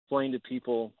explain to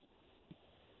people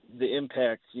the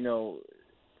impact,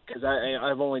 because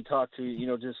I've only talked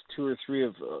to, just 2 or 3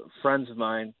 of friends of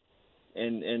mine,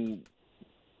 and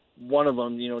one of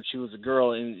them, she was a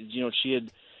girl, and, she had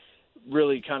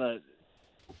really kind of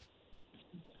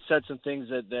said some things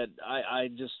that I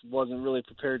just wasn't really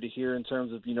prepared to hear in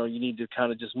terms of, you need to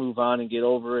kind of just move on and get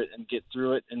over it and get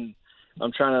through it. And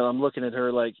I'm looking at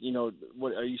her like,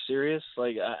 what, are you serious?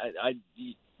 Like,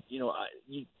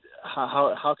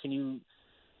 how can you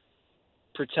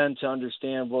pretend to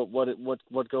understand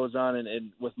what goes on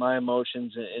and with my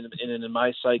emotions and in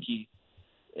my psyche?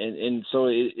 And so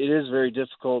it is very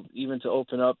difficult even to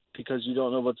open up because you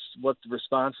don't know what the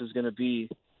response is going to be.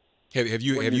 Have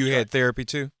you had therapy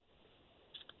too?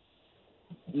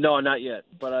 No, not yet.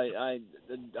 But I'm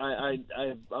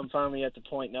finally at the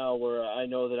point now where I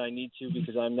know that I need to,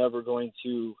 because I'm never going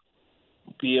to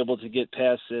be able to get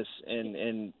past this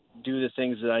and do the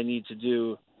things that I need to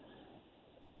do.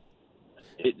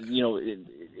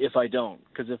 If I don't,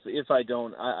 because if I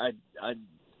don't, I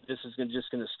this is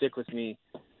just going to stick with me,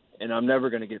 and I'm never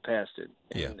going to get past it.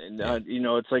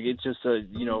 It's like it's just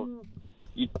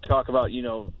you talk about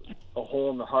a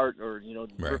hole in the heart, or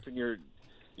ripping your,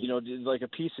 like a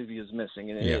piece of you is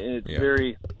missing, and it's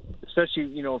very,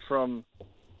 especially from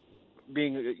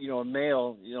being a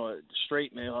male, a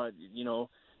straight male.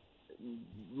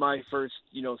 My first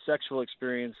sexual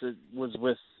experience was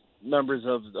with members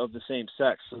of the same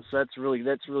sex, so that's really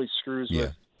screws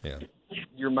with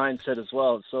your mindset as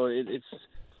well. So it's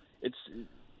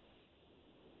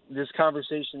this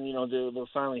conversation they're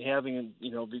finally having,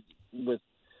 with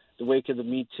the wake of the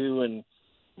Me Too and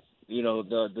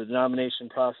the nomination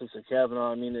process of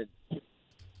Kavanaugh. I mean,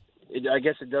 I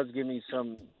guess it does give me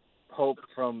some hope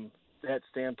from that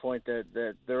standpoint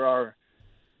that there are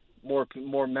more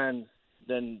men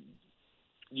than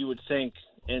you would think,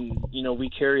 and we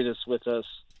carry this with us,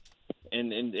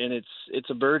 and it's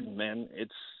a burden, man.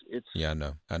 It's yeah,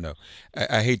 I know.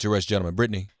 I hate to rush, gentlemen.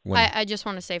 Brittany, I just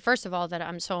want to say, first of all, that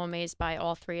I'm so amazed by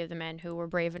all 3 of the men who were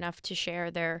brave enough to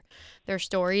share their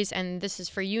stories. And this is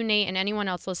for you, Nate, and anyone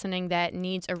else listening that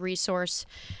needs a resource.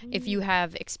 If you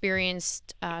have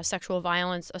experienced sexual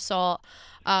violence, assault,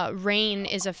 RAIN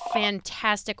is a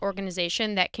fantastic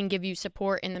organization that can give you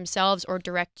support in themselves or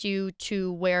direct you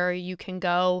to where you can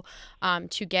go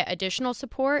to get additional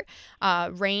support.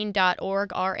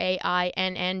 RAIN.org,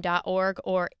 RAINN.org,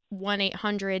 or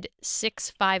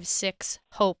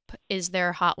 1-800-656-HOPE is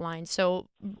their hotline. So,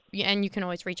 and you can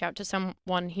always reach out to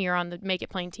someone here on the Make It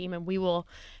Plain team, and we will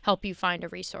help you find a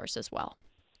resource as well.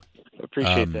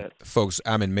 Appreciate that. Folks,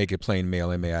 I'm in Make It Plain Mail,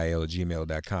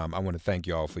 mail@gmail.com. I want to thank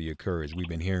you all for your courage. We've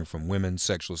been hearing from women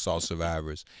sexual assault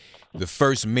survivors. The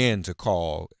first men to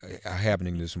call are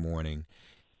happening this morning.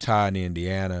 Todd in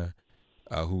Indiana,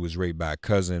 who was raped by a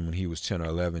cousin when he was 10 or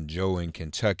 11. Joe in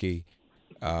Kentucky,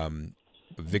 a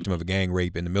victim of a gang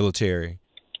rape in the military.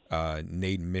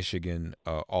 Nate in Michigan,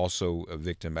 also a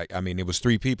victim. I mean, it was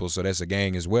 3 people, so that's a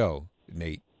gang as well,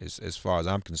 Nate, as far as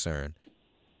I'm concerned.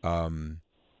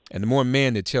 And the more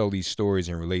men that tell these stories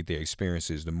and relate their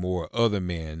experiences, the more other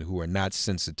men who are not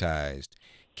sensitized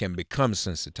can become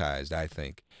sensitized, I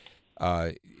think.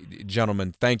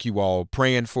 Gentlemen, thank you all.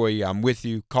 Praying for you. I'm with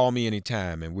you. Call me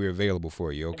anytime, and we're available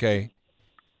for you, okay?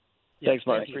 Thanks,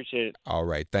 Mike. Appreciate it. All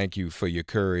right. Thank you for your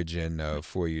courage and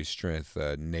for your strength,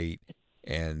 Nate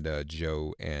and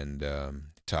Joe and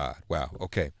Todd. Wow.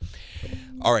 Okay.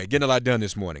 All right. Getting a lot done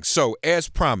this morning. So, as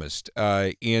promised,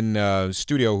 in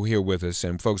studio here with us,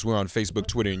 and folks, we're on Facebook,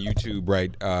 Twitter, and YouTube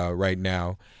right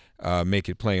now. Make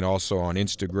It Plain also on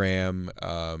Instagram,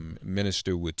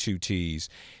 Minister with 2 T's.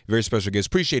 Very special guest.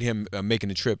 Appreciate him making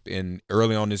the trip in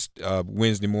early on this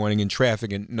Wednesday morning in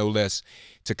traffic, and no less,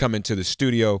 to come into the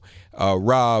studio.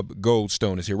 Rob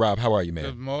Goldstone is here. Rob, how are you, man?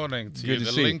 Good morning to you.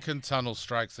 The Lincoln Tunnel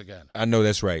strikes again. I know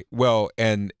that's right. Well,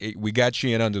 and we got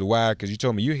you in under the wire because you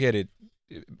told me you headed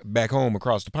back home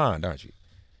across the pond, aren't you?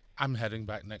 I'm heading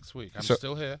back next week. I'm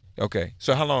still here. Okay.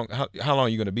 So how long are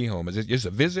you going to be home? Is it just a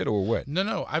visit or what?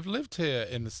 No. I've lived here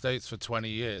in the States for 20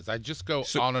 years. I just go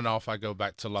on and off. I go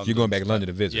back to London. You're going back to London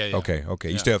to visit? Yeah. Okay.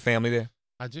 Yeah. You still have family there?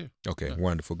 I do. Okay, yeah.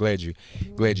 Wonderful. Glad you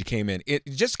came in. It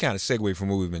just kind of segue from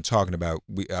what we've been talking about.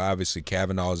 We obviously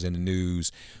Kavanaugh's in the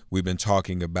news. We've been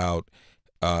talking about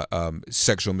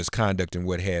sexual misconduct and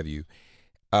what have you.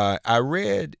 I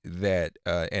read that,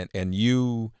 and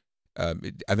you, I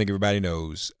think everybody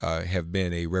knows, have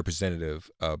been a representative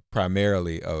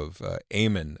primarily of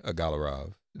Eamon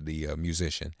Agalarov, the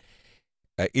musician.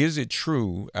 Is it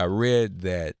true? I read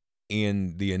that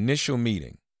in the initial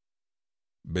meeting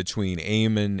between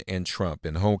Eamon and Trump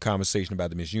in the whole conversation about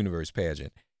the Miss Universe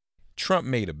pageant, Trump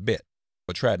made a bet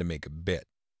or tried to make a bet.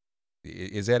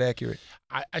 Is that accurate?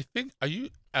 I think, are you,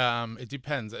 it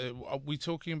depends. Are we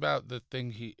talking about the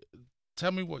thing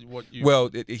tell me what you. Well,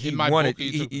 in my book,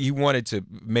 he wanted to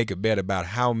make a bet about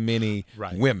how many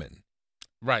women.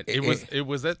 Right. It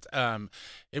was at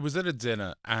a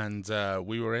dinner, and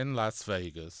we were in Las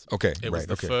Vegas. Okay. It was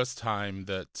the first time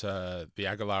that the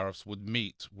Aguilarovs would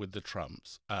meet with the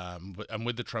Trumps, and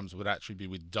with the Trumps would actually be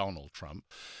with Donald Trump.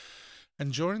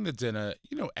 And during the dinner,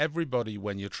 everybody,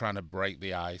 when you're trying to break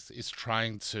the ice, is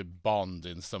trying to bond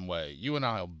in some way. You and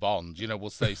I'll bond,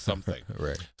 we'll say something.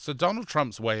 Right. So Donald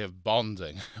Trump's way of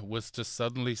bonding was to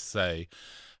suddenly say,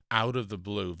 out of the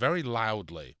blue, very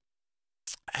loudly,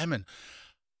 Emin,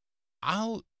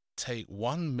 I'll take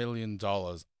 $1 million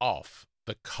off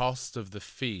the cost of the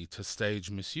fee to stage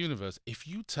Miss Universe if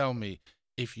you tell me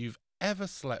if you've ever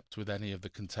slept with any of the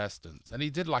contestants. And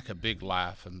he did like a big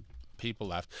laugh, and people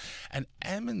laughed. And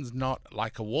Emin's not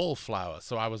like a wallflower,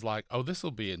 so I was like, oh, this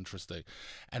will be interesting.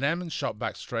 And Emin shot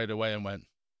back straight away and went,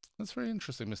 that's very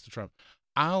interesting, Mr. Trump.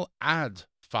 I'll add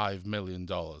 $5 million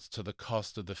to the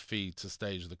cost of the fee to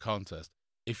stage the contest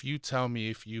if you tell me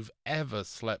if you've ever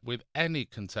slept with any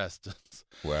contestants.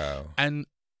 Wow. And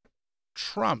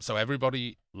Trump, so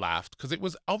everybody laughed because it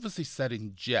was obviously said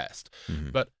in jest.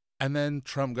 Mm-hmm. And then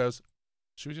Trump goes,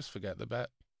 should we just forget the bet?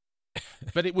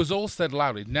 But it was all said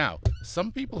loudly. Now,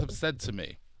 some people have said to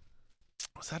me,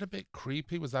 was that a bit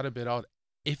creepy? Was that a bit odd?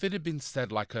 If it had been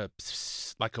said like a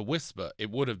whisper, it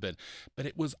would have been. But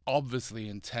it was obviously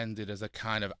intended as a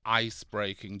kind of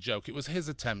ice-breaking joke. It was his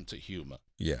attempt at humor.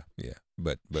 Yeah.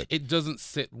 But it doesn't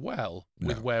sit well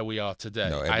with where we are today.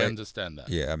 No, I understand that.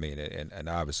 Yeah, I mean, and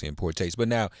obviously in poor taste. But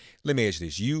now, let me ask you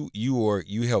this: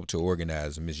 you helped to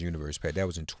organize Miss Universe, Pat. That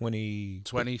was in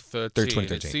 2013.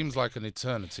 It seems like an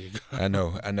eternity ago.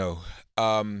 I know.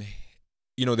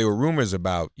 There were rumors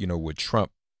about what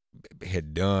Trump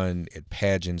had done at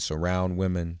pageants around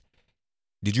women.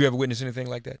 Did you ever witness anything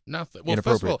like that? Nothing. Well,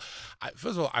 first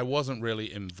of all, I wasn't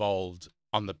really involved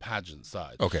on the pageant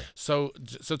side. Okay. So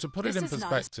to put it in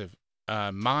perspective,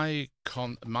 my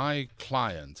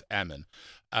client Emin,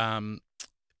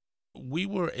 we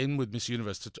were in with Miss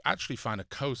Universe to actually find a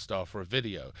co-star for a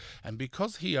video, and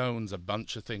because he owns a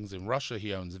bunch of things in Russia,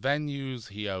 he owns venues,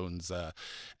 he owns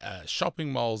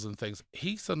shopping malls and things.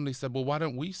 He suddenly said, "Well, why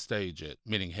don't we stage it?"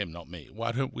 Meaning him, not me.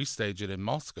 Why don't we stage it in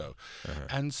Moscow? Uh-huh.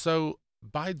 And so,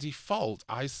 by default,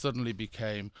 I suddenly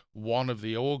became one of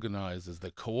the organizers,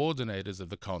 the coordinators of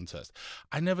the contest.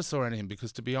 I never saw anything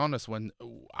because, to be honest, when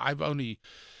I've only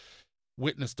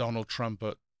witnessed Donald Trump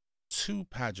at 2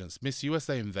 pageants, Miss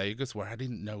USA in Vegas, where I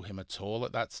didn't know him at all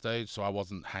at that stage, so I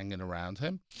wasn't hanging around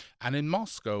him, and in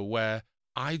Moscow, where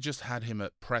I just had him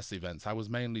at press events. I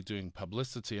was mainly doing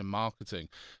publicity and marketing,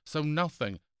 so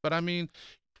nothing. But I mean,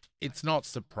 it's not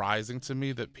surprising to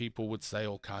me that people would say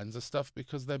all kinds of stuff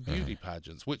because they're beauty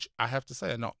pageants, which I have to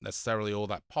say are not necessarily all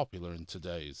that popular in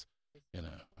today's,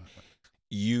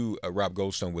 You, Rob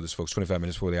Goldstone with us, folks, 25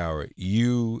 minutes before the hour.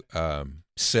 You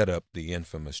set up the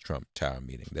infamous Trump Tower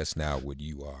meeting. That's now what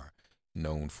you are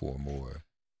known for more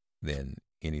than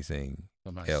anything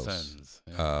for my else. Sons,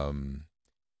 yeah.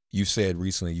 You said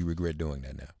recently you regret doing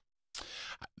that now.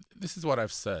 This is what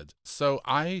I've said. So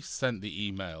I sent the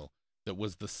email that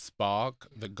was the spark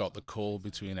that got the call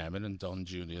between Emin and Don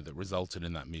Jr. that resulted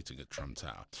in that meeting at Trump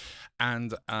Tower.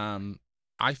 And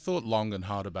I thought long and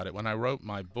hard about it. When I wrote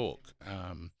my book,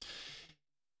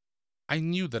 I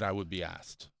knew that I would be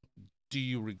asked, do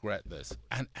you regret this?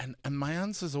 And my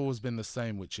answer's always been the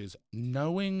same, which is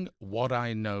knowing what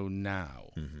I know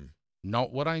now,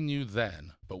 not what I knew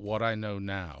then, but what I know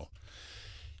now.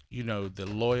 The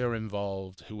lawyer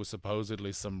involved, who was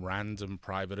supposedly some random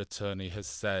private attorney, has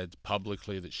said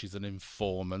publicly that she's an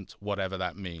informant, whatever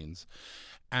that means.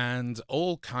 And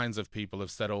all kinds of people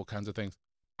have said all kinds of things.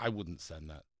 I wouldn't send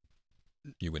that.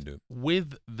 You wouldn't do it?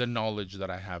 With the knowledge that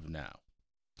I have now.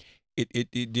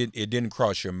 It didn't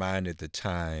cross your mind at the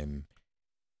time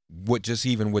what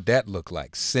that looked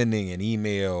like, sending an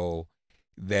email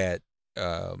that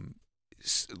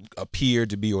appeared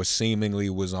to be or seemingly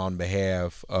was on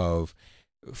behalf of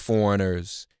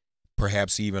foreigners,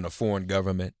 perhaps even a foreign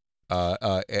government,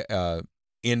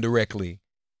 indirectly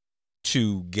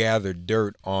to gather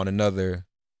dirt on another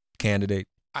candidate?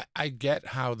 I get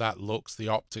how that looks. The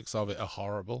optics of it are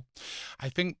horrible. I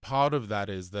think part of that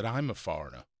is that I'm a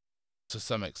foreigner to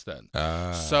some extent.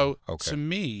 So to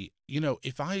me,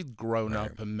 if I'd grown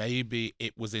up and maybe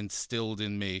it was instilled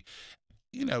in me,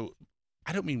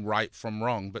 I don't mean right from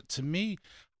wrong, but to me,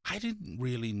 I didn't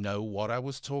really know what I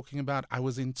was talking about. I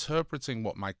was interpreting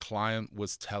what my client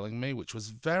was telling me, which was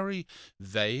very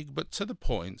vague, but to the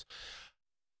point.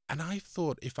 And I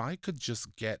thought if I could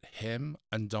just get him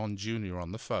and Don Jr.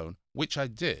 on the phone, which I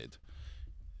did,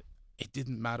 it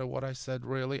didn't matter what I said,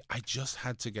 really. I just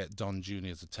had to get Don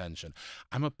Jr.'s attention.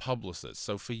 I'm a publicist,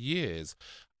 so for years,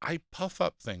 I puff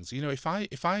up things. You know, if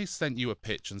I sent you a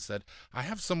pitch and said, I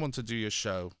have someone to do your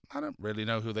show, I don't really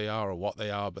know who they are or what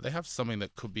they are, but they have something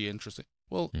that could be interesting.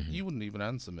 Well, you wouldn't even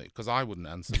answer me, because I wouldn't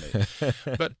answer me.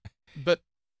 But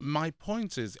my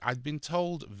point is, I'd been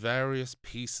told various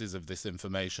pieces of this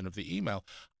information of the email.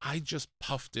 I just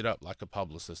puffed it up like a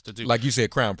publicist to do. Like you said,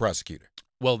 Crown Prosecutor.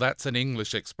 Well, that's an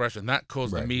English expression. That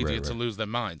caused the media to lose their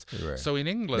minds. Right. So in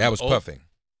England... That was puffing.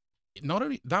 Not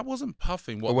only... That wasn't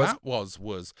puffing. What that was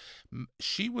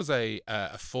she was a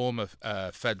former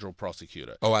federal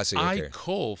prosecutor. Oh, I see. Okay. I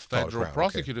call federal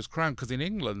prosecutors Crown, because in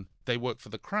England, they work for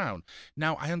the Crown.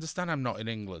 Now, I understand I'm not in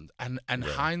England, and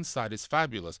hindsight is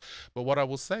fabulous. But what I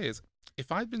will say is,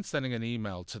 if I'd been sending an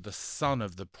email to the son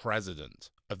of the president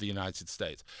of the United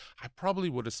States, I probably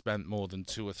would have spent more than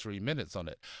 2 or 3 minutes on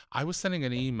it. I was sending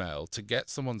an email to get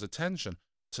someone's attention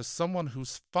to someone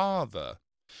whose father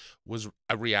was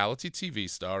a reality TV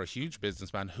star, a huge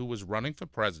businessman who was running for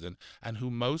president, and who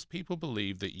most people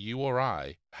believe that you or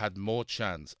I had more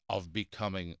chance of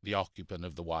becoming the occupant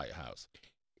of the White House.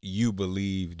 Do you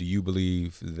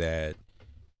believe that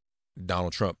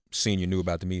Donald Trump Sr. knew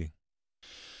about the meeting?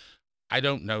 I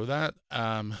don't know that.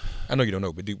 I know you don't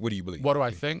know, but what do you believe? What do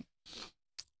I think?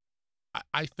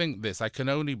 I think this. I can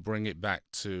only bring it back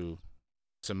to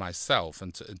myself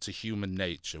and to human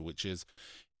nature, which is,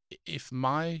 if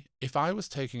I was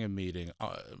taking a meeting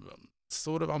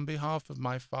sort of on behalf of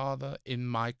my father in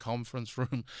my conference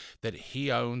room that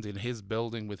he owned in his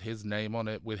building with his name on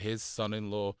it, with his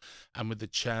son-in-law and with the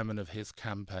chairman of his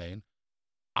campaign,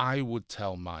 I would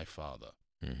tell my father.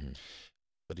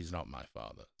 But he's not my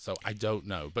father, so I don't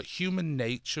know. But human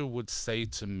nature would say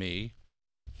to me,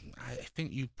 I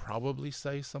think you'd probably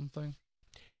say something.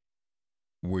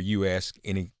 Were you asked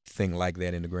anything like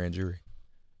that in the grand jury?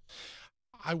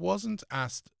 I wasn't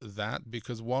asked that,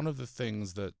 because one of the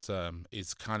things that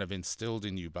is kind of instilled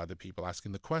in you by the people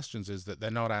asking the questions is that they're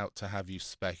not out to have you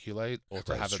speculate or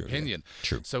to have opinion. Yeah.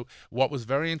 True. So what was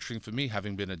very interesting for me,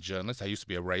 having been a journalist, I used to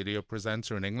be a radio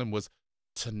presenter in England, was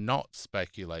to not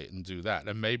speculate and do that.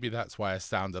 And maybe that's why I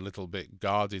sound a little bit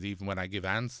guarded even when I give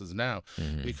answers now,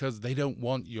 because they don't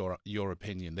want your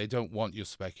opinion. They don't want your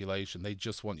speculation. They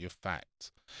just want your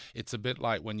facts. It's a bit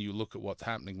like when you look at what's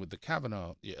happening with the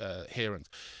Kavanaugh hearings.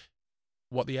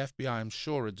 What the FBI, I'm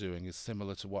sure, are doing is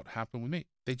similar to what happened with me.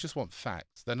 They just want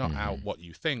facts. They're not out what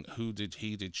you think, who did,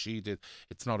 he did, she did.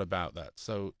 It's not about that.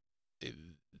 So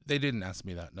they didn't ask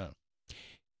me that, no.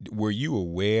 Were you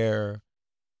aware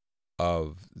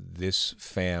of this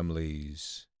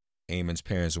family's, Eamon's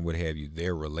parents and what have you,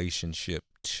 their relationship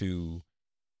to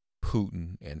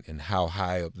Putin and how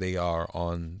high up they are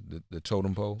on the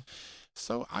totem pole?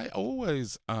 So I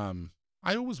always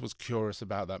was curious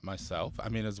about that myself. I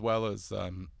mean, as well as,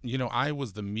 I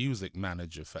was the music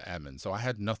manager for Eamon, so I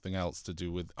had nothing else to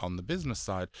do with on the business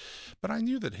side. But I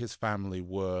knew that his family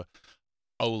were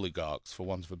oligarchs, for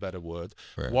want of a better word.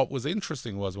 Right. What was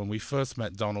interesting was when we first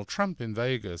met Donald Trump in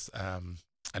Vegas,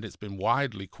 and it's been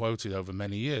widely quoted over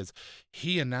many years,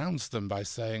 he announced them by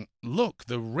saying, look,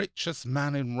 the richest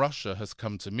man in Russia has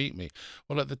come to meet me.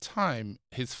 Well, at the time,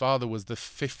 his father was the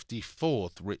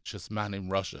 54th richest man in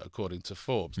Russia, according to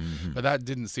Forbes. But that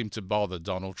didn't seem to bother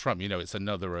Donald Trump. You know, it's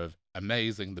another of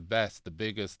amazing, the best, the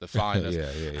biggest, the finest.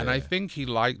 And I think he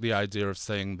liked the idea of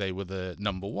saying they were the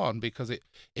number one, because it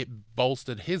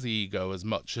bolstered his ego as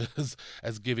much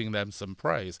as giving them some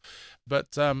praise.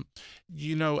 But,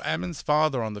 Eamon's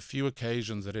father, on the few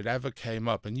occasions that it ever came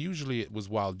up, and usually it was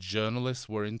while journalists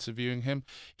were interviewing him,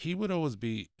 he would always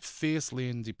be fiercely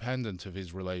independent of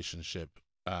his relationship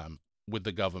with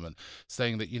the government,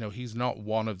 saying that, he's not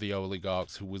one of the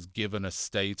oligarchs who was given a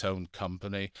state-owned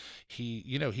company.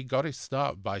 He got his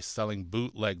start by selling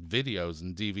bootleg videos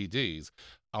and DVDs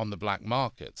on the black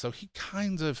market. So he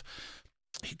kind of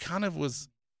was,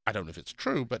 I don't know if it's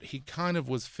true, but he kind of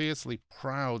was fiercely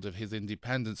proud of his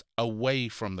independence away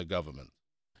from the government.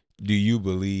 Do you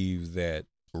believe that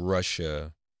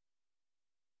Russia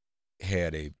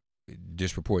had a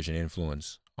disproportionate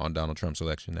influence on Donald Trump's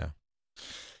election now?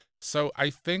 So I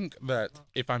think that,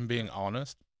 if I'm being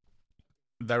honest,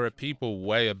 there are people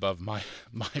way above my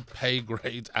pay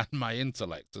grade and my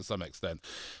intellect to some extent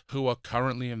who are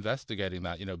currently investigating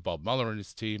that, Bob Mueller and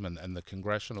his team and the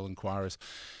congressional inquiries.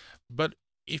 But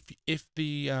if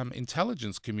the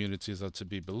intelligence communities are to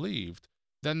be believed,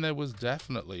 then there was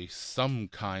definitely some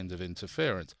kind of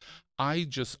interference. I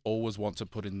just always want to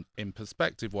put in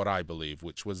perspective what I believe,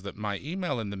 which was that my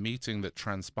email in the meeting that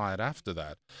transpired after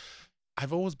that,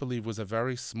 I've always believed was a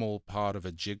very small part of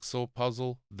a jigsaw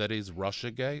puzzle that is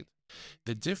Russiagate.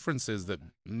 The difference is that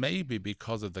maybe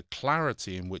because of the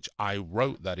clarity in which I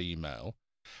wrote that email,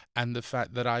 and the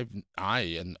fact that I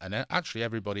and actually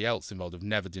everybody else involved have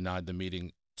never denied the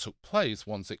meeting took place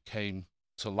once it came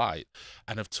to light,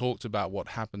 and have talked about what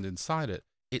happened inside it.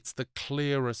 It's the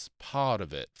clearest part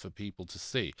of it for people to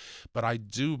see. But I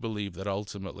do believe that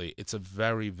ultimately it's a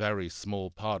very, very small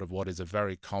part of what is a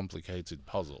very complicated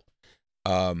puzzle.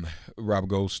 Rob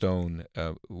Goldstone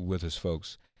with us,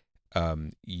 folks.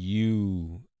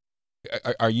 You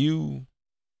are you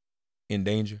in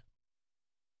danger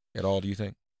at all, do you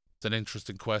think? It's an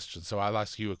interesting question. So I'll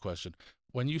ask you a question.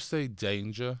 When you say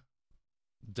danger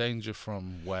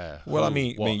from where? Well, Who,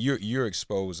 I what? mean, you're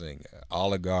exposing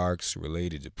oligarchs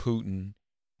related to Putin,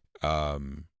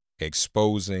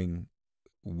 exposing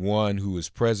one who is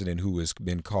president who has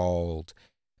been called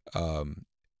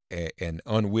an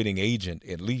unwitting agent,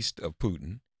 at least of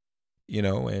Putin,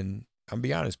 and I'm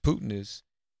be honest, Putin is,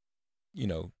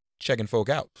 checking folk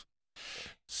out.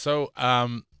 So,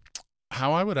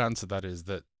 how I would answer that is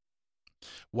that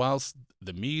whilst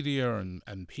the media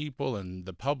and people and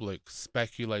the public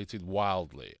speculated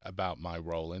wildly about my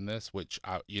role in this, which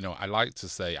I like to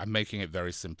say, I'm making it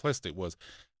very simplistic, was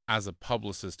as a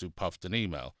publicist who puffed an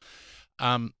email.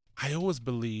 I always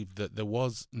believed that there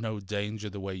was no danger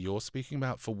the way you're speaking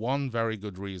about, for one very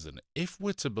good reason. If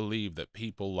we're to believe that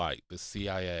people like the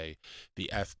CIA, the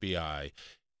FBI,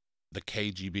 the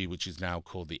KGB, which is now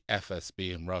called the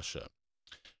FSB in Russia,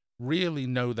 really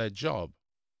know their job,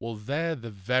 well, they're the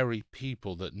very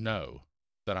people that know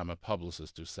that I'm a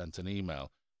publicist who sent an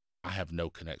email. I have no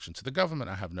connection to the government.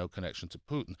 I have no connection to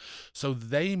Putin. So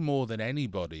they, more than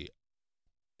anybody,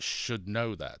 should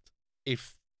know that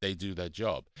if they do their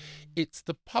job. It's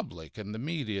the public and the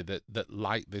media that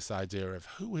like this idea of,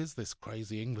 who is this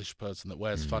crazy English person that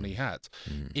wears funny hats?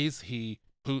 Is he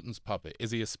Putin's puppet? Is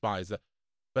he a spy?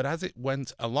 But as it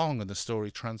went along and the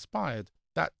story transpired,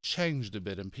 that changed a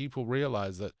bit, and people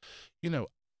realized that, it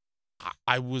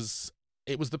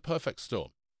was the perfect storm.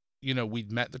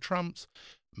 We'd met the Trumps.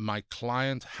 My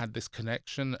client had this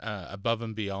connection above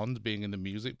and beyond being in the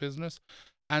music business.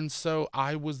 And so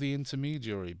I was the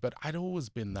intermediary, but I'd always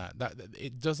been that.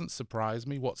 It doesn't surprise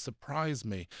me. What surprised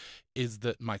me is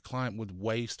that my client would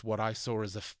waste what I saw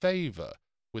as a favor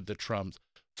with the Trumps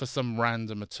for some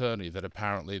random attorney that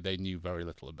apparently they knew very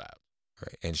little about.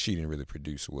 Right, and she didn't really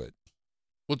produce what?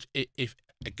 Well, if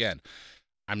again,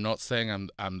 I'm not saying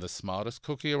I'm the smartest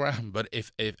cookie around, but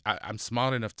if I'm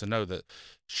smart enough to know that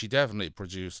she definitely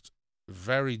produced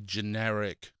very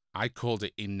generic, I called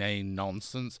it inane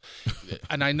nonsense.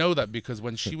 And I know that because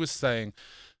when she was saying,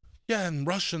 yeah, and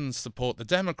Russians support the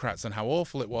Democrats and how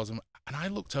awful it was, and I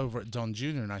looked over at Don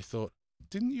Jr. and I thought,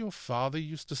 didn't your father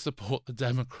used to support the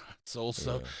Democrats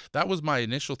also? Yeah. That was my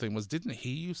initial thing, was didn't he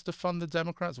used to fund the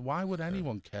Democrats? Why would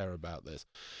anyone care about this?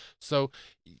 So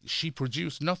she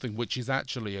produced nothing, which is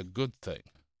actually a good thing.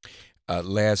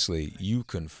 Lastly, you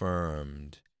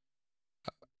confirmed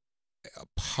a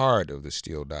part of the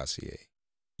Steele dossier.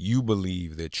 You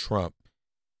believe that Trump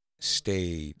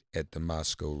stayed at the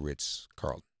Moscow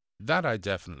Ritz-Carlton. That I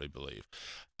definitely believe.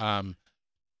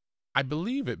 I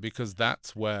believe it because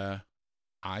that's where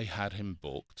I had him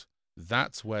booked.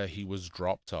 That's where he was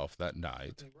dropped off that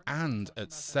night. And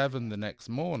at 7 the next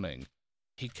morning,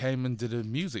 he came and did a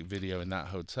music video in that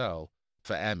hotel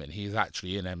for Emin. He's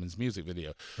actually in Emin's music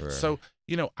video. Right. So,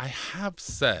 I have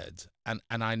said, and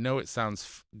I know it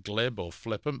sounds glib or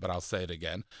flippant, but I'll say it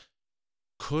again.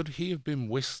 Could he have been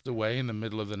whisked away in the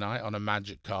middle of the night on a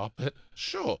magic carpet?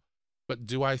 Sure. But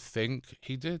do I think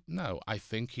he did? No. I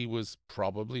think he was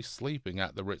probably sleeping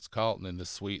at the Ritz-Carlton in the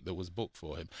suite that was booked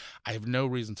for him. I have no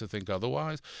reason to think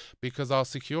otherwise, because our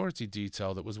security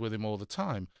detail that was with him all the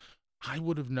time, I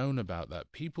would have known about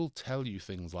that. People tell you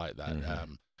things like that.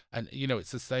 Mm-hmm. And,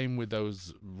 it's the same with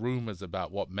those rumors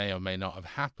about what may or may not have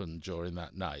happened during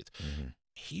that night. Mm-hmm.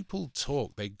 People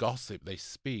talk, they gossip, they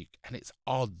speak, and it's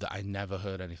odd that I never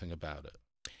heard anything about it.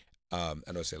 I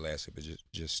know I said last, but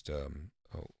just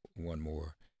one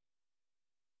more.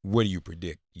 What do you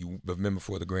predict? You remember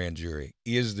for the grand jury,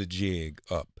 is the jig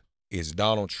up? Is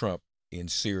Donald Trump in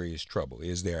serious trouble?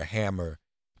 Is there a hammer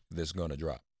that's going to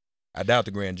drop? I doubt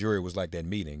the grand jury was like that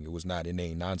meeting. It was not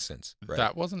inane nonsense. Right?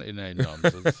 That wasn't inane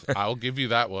nonsense. I'll give you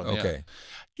that one. Okay.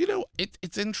 Yeah.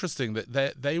 It's interesting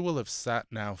that they will have sat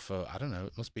now for, I don't know,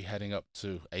 it must be heading up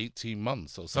to 18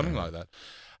 months or something like that.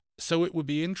 So it would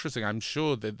be interesting. I'm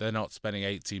sure that they're not spending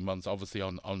 18 months, obviously,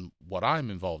 on what I'm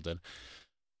involved in.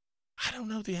 I don't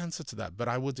know the answer to that, but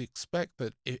I would expect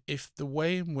that if the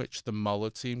way in which the Mueller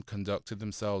team conducted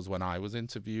themselves when I was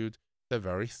interviewed, they're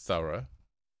very thorough,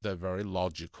 they're very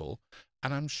logical,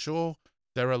 and I'm sure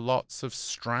there are lots of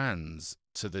strands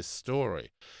to this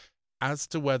story. As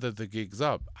to whether the gig's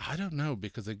up, I don't know,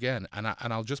 because again, and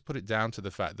I'll just put it down to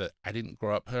the fact that I didn't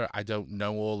grow up here. I don't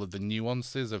know all of the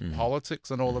nuances of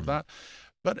politics and all of that,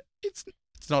 but it's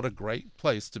not a great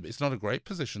place to be. It's not a great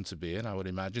position to be in, I would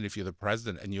imagine, if you're the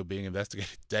president and you're being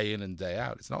investigated day in and day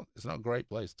out. It's not a great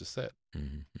place to sit.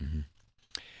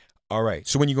 All right.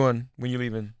 So when you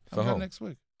leaving for I'm home? going next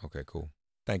week. Okay, cool.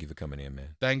 Thank you for coming in,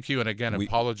 man. Thank you. And again,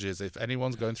 apologies. If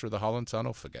anyone's going through the Holland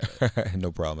Tunnel, forget it.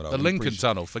 No problem at all. The Lincoln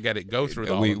Tunnel, forget it. Go through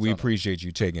the Holland Tunnel. We appreciate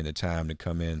you taking the time to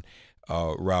come in.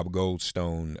 Rob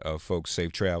Goldstone, folks,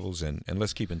 safe travels, and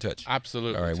let's keep in touch.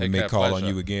 Absolutely. All right, Take we may care, call pleasure.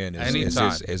 on you again as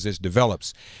this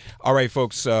develops. All right,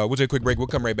 folks, we'll take a quick break. We'll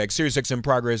come right back. Sirius XM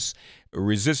Progress,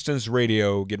 Resistance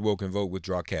Radio, Get Woke and Vote with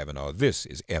Draw Kavanaugh. This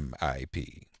is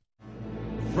MIP.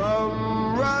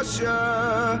 From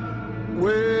Russia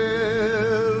with